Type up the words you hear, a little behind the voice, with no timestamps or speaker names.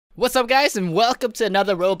What's up, guys, and welcome to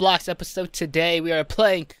another Roblox episode. Today we are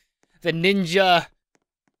playing the ninja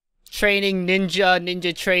training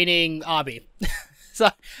Obby. So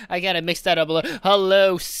I gotta mix that up a little.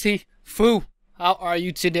 Hello, Sifu. How are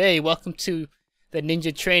you today? Welcome to the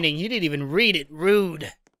ninja training. You didn't even read it.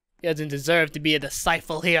 Rude. He doesn't deserve to be a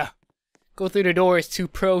disciple here. Go through the doors to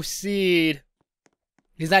proceed.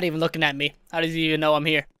 He's not even looking at me. How does he even know I'm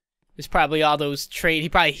here? There's probably all those he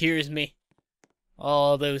probably hears me.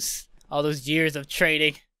 All those years of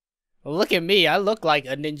training. Well, look at me. I look like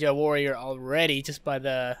a ninja warrior already just by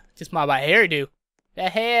my hairdo. The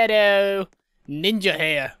hairdo. Ninja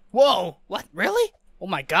hair. Whoa. What? Really? Oh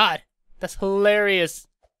my god. That's hilarious.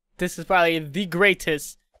 This is probably the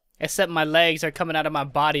greatest. Except my legs are coming out of my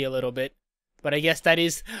body a little bit. But I guess that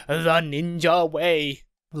is the ninja way.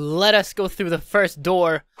 Let us go through the first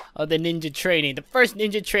door of the ninja training. The first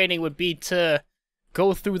ninja training would be to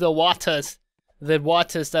go through the waters. The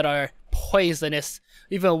waters that are poisonous.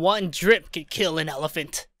 Even one drip could kill an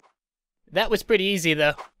elephant. That was pretty easy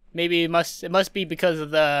though. Maybe it must be because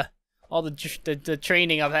of all the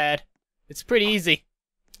training I've had. It's pretty easy.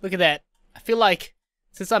 Look at that. I feel like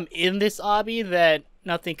since I'm in this obby that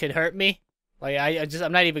nothing could hurt me. Like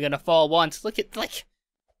I'm not even gonna fall once. Look at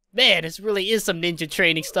man, this really is some ninja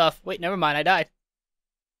training stuff. Wait, never mind, I died.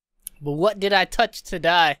 But what did I touch to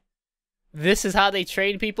die? This is how they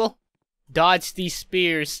train people? Dodge these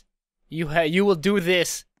spears. You will do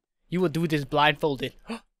this. You will do this blindfolded.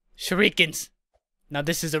 Shurikens. Now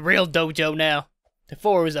this is a real dojo now.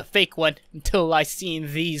 Before it was a fake one until I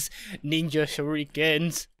seen these ninja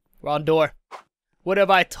shurikens. Wrong door. What have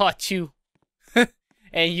I taught you?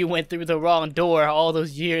 And you went through the wrong door all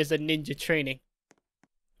those years of ninja training.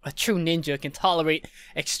 A true ninja can tolerate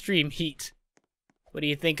extreme heat. What do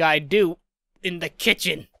you think I do in the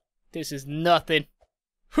kitchen? This is nothing.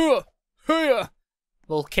 Huh.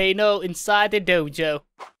 Volcano inside the dojo.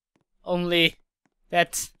 Only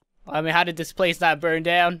that's... how did this place not burn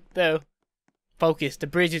down, though? Focus. The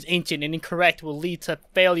bridge is ancient and incorrect will lead to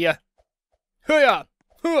failure. Get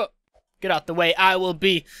out the way. I will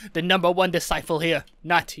be the #1 disciple here,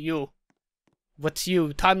 not you. What's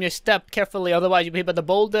you? Time your step carefully, otherwise you'll be hit by the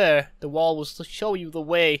boulder. The wall will show you the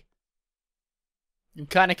way. I'm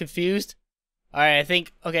kind of confused. Alright, I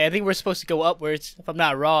think we're supposed to go upwards, if I'm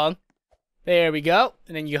not wrong. There we go.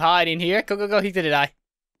 And then you hide in here. Go. He didn't die.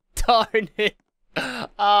 Darn it.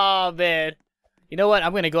 Oh, man. You know what? I'm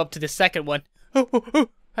going to go up to the second one.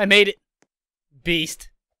 I made it. Beast.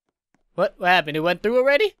 What happened? It went through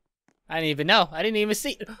already? I didn't even know. I didn't even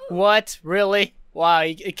see. What? Really? Wow,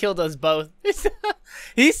 it killed us both.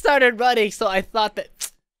 He started running, so I thought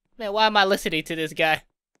that... Man, why am I listening to this guy?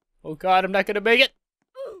 Oh, God, I'm not going to make it.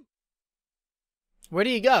 Where did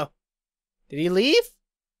he go? Did he leave?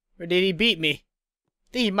 Or did he beat me?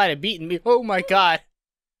 I think he might have beaten me. Oh my god.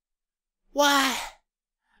 Why?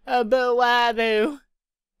 But why though?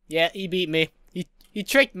 Yeah, he beat me. He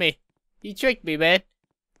tricked me. He tricked me, man.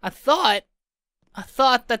 I thought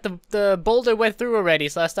that the boulder went through already,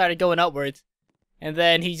 so I started going upwards. And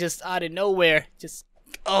then he just out of nowhere just...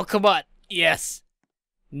 Oh, come on. Yes.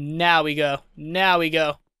 Now we go.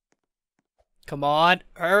 Come on.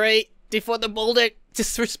 Hurry. Before the boulder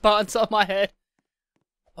just respawns on my head.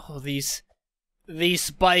 Oh, these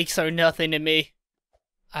spikes are nothing to me.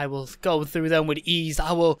 I will go through them with ease.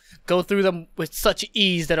 I will go through them with such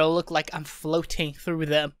ease that it'll look like I'm floating through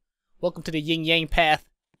them. Welcome to the yin-yang path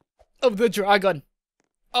of the dragon.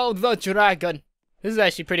 Oh, the dragon. This is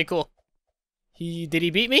actually pretty cool. Did he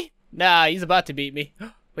beat me? Nah, he's about to beat me.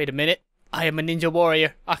 Wait a minute. I am a ninja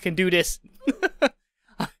warrior. I can do this.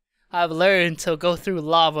 I've learned to go through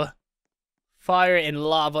lava. Fire and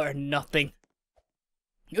lava are nothing.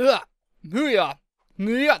 Alright, I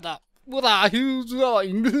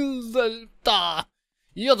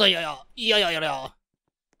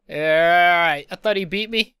thought he beat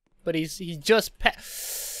me, but he just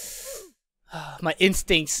my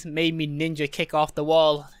instincts made me ninja kick off the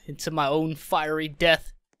wall into my own fiery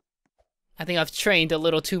death. I think I've trained a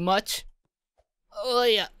little too much. Oh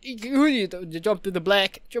yeah, jump through the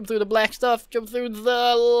black stuff, jump through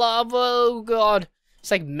the lava. Oh god,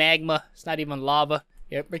 it's like magma. It's not even lava.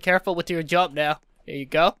 Yeah, be careful with your jump now. There you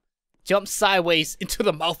go. Jump sideways into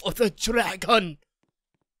the mouth of the dragon.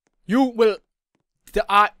 You will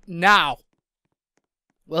die now.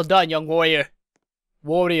 Well done, young warrior.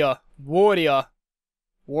 Warrior or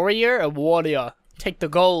warrior? Take the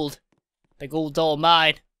gold. The gold's all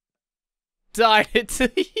mine. Darn it.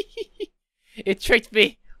 It tricked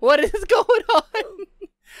me. What is going on?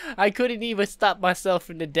 I couldn't even stop myself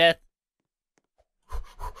from the death.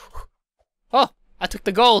 Oh, I took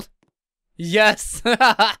the gold. Yes.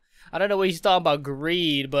 I don't know what he's talking about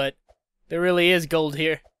greed, but there really is gold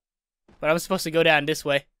here. But I'm supposed to go down this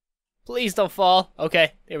way. Please don't fall.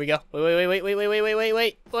 Okay, there we go.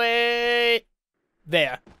 Wait.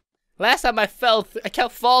 There. Last time I fell, I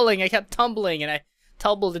kept falling, I kept tumbling, and I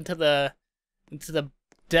tumbled into the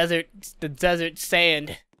desert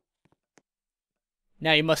sand.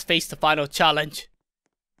 Now you must face the final challenge.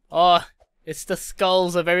 Oh, it's the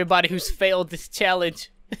skulls of everybody who's failed this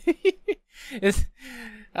challenge.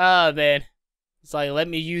 Oh man. It's like, let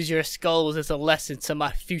me use your skulls as a lesson to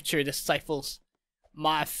my future disciples.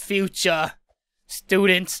 My future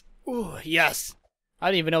students. Ooh, yes. I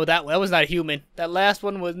didn't even know that one. That was not human. That last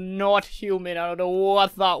one was not human. I don't know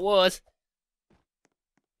what that was.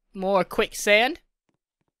 More quicksand?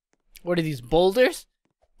 What are these, boulders?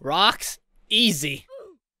 Rocks? Easy.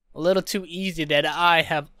 A little too easy that I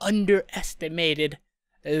have underestimated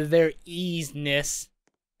their easiness.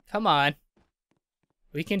 Come on.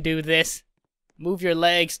 We can do this. Move your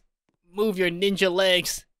legs. Move your ninja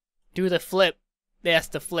legs. Do the flip. That's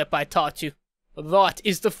the flip I taught you. That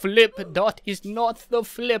is the flip. That is not the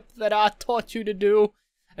flip that I taught you to do.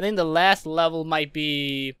 I think the last level might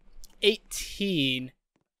be 18.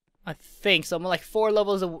 I think so. I'm like 4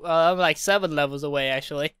 levels. I'm like 7 levels away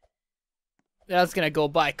actually. That's gonna go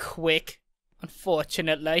by quick,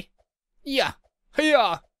 unfortunately. Yeah.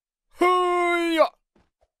 Yeah. Yeah.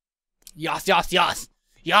 Yas.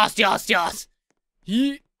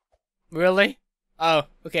 Really? Oh,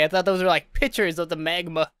 okay. I thought those were like pictures of the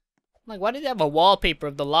magma. I'm like, why did they have a wallpaper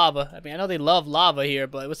of the lava? I mean, I know they love lava here,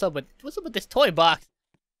 but what's up with this toy box?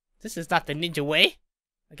 This is not the ninja way.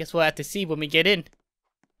 I guess we'll have to see when we get in.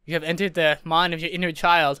 You have entered the mind of your inner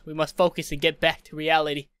child. We must focus and get back to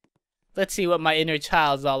reality. Let's see what my inner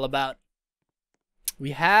child's all about.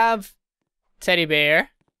 We have teddy bear.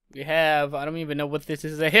 We have, I don't even know what this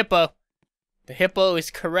is, a hippo. The hippo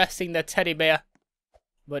is caressing the teddy bear.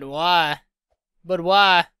 But why? But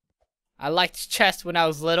why? I liked chess when I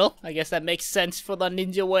was little. I guess that makes sense for the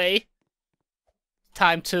ninja way.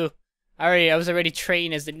 Time to, I was already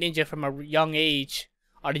trained as a ninja from a young age.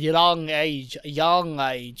 A young age.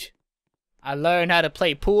 I learned how to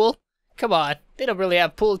play pool. Come on, they don't really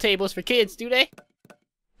have pool tables for kids, do they?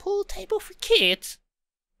 Pool table for kids?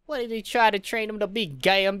 What, did they try to train them to be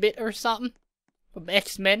Gambit or something? From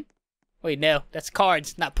X-Men? Wait, no, that's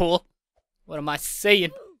cards, not pool. What am I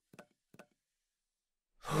saying?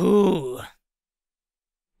 Whew.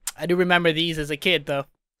 I do remember these as a kid, though.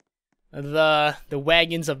 The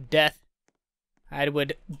wagons of death. I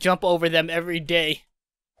would jump over them every day.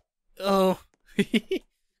 Oh.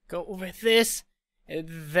 Go over this. And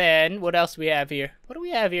then, what else we have here? What do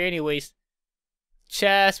we have here anyways?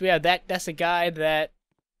 Chess, we have that. That's a guy that...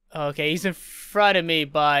 Okay, he's in front of me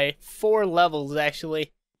by 4 levels,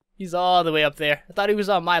 actually. He's all the way up there. I thought he was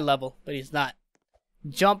on my level, but he's not.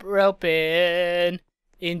 Jump rope in...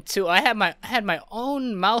 Into... I had my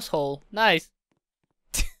own mouse hole. Nice.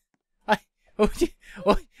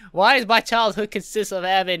 Why does my childhood consist of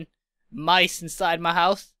having mice inside my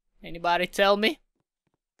house? Anybody tell me?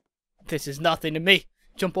 This is nothing to me.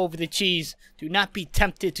 Jump over the cheese. Do not be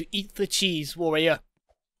tempted to eat the cheese, warrior.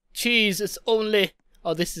 Cheese is only...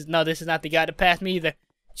 Oh, this is not the guy to pass me either.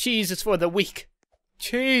 Cheese is for the weak.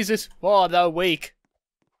 Cheese is for the weak.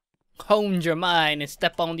 Hone your mind and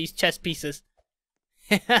step on these chess pieces.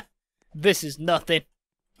 This is nothing.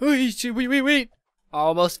 Wait.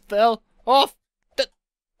 Almost fell off.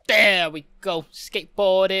 There we go.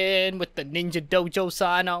 Skateboarding with the Ninja Dojo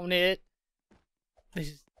sign on it.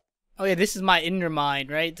 Oh yeah, this is my inner mind,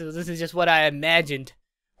 right? So this is just what I imagined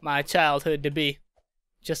my childhood to be.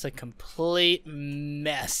 Just a complete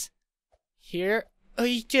mess. Here. Oh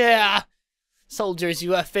yeah! Soldiers,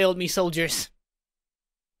 you have failed me, soldiers.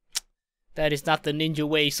 That is not the ninja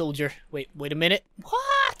way, soldier. Wait a minute.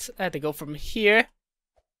 What? I have to go from here.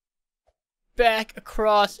 Back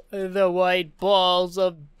across the white balls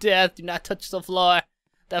of death. Do not touch the floor.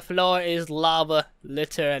 The floor is lava,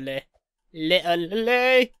 literally.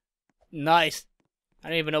 Literally. Nice. I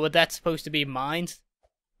don't even know what that's supposed to be. Mines?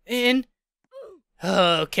 In?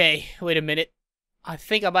 Okay, wait a minute. I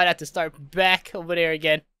think I might have to start back over there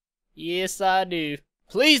again. Yes, I do.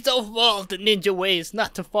 Please don't fall. The ninja way is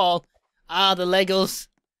not to fall. Ah, the Legos.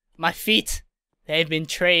 My feet. They've been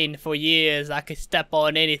trained for years. I could step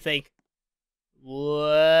on anything.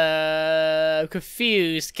 Whoa. I'm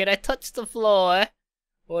confused. Can I touch the floor?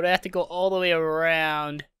 Or do I have to go all the way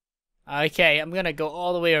around? Okay, I'm gonna go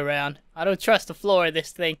all the way around. I don't trust the floor of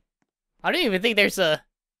this thing. I don't even think there's a...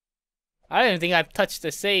 I don't even think I've touched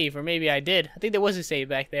the save, or maybe I did. I think there was a save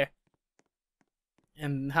back there.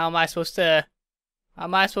 And how am I supposed to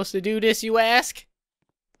do this, you ask?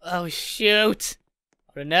 Oh, shoot.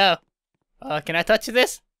 Oh, no. Can I touch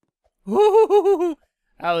this? Woo!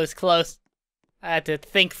 That was close. I had to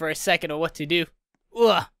think for a second of what to do.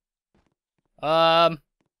 Ugh.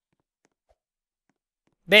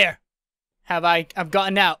 There. I've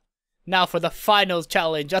gotten out. Now for the final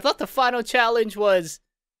challenge. I thought the final challenge was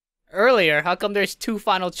earlier. How come there's 2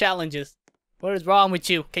 final challenges? What is wrong with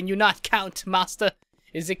you? Can you not count, master?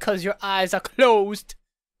 Is it because your eyes are closed?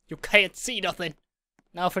 You can't see nothing.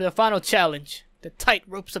 Now for the final challenge. The tight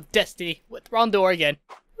ropes of destiny with wrongdoing again.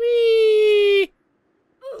 Whee!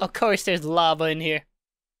 Of course there's lava in here.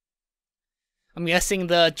 I'm guessing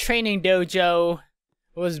the training dojo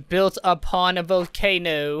was built upon a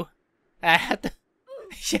volcano. I had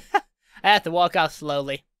to walk out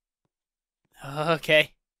slowly.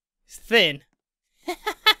 Okay. It's thin.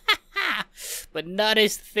 But not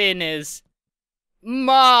as thin as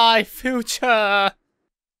my future.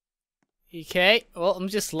 Okay, well, I'm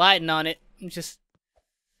just sliding on it.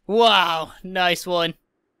 Wow, nice one.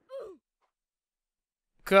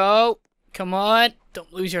 Go. Come on.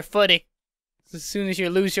 Don't lose your footing. As soon as you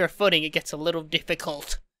lose your footing, it gets a little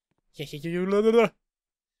difficult.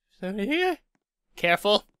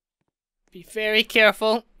 Careful. Be very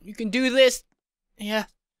careful. You can do this. Yeah.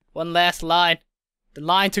 One last line. The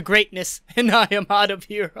line to greatness, and I am out of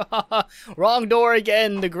here. Wrong door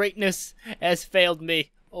again. The greatness has failed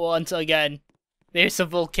me once again. There's a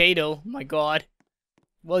volcano. Oh my god.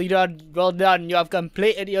 Well done. You have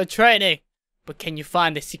completed your training. But can you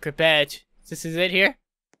find the secret badge? This is it here?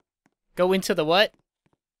 Go into the what?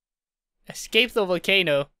 Escape the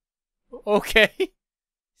volcano. Okay.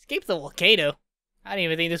 Escape the volcano? I didn't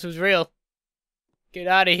even think this was real. Get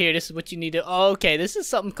out of here. This is what you need to... Oh, okay, this is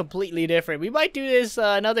something completely different. We might do this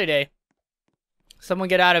another day. Someone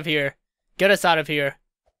get out of here. Get us out of here.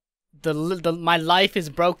 My life is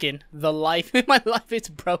broken. My life is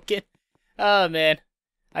broken. Oh, man.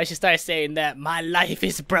 I should start saying that. My life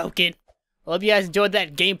is broken. I hope you guys enjoyed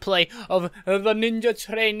that gameplay of the Ninja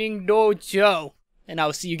Training Dojo. And I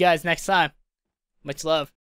will see you guys next time. Much love.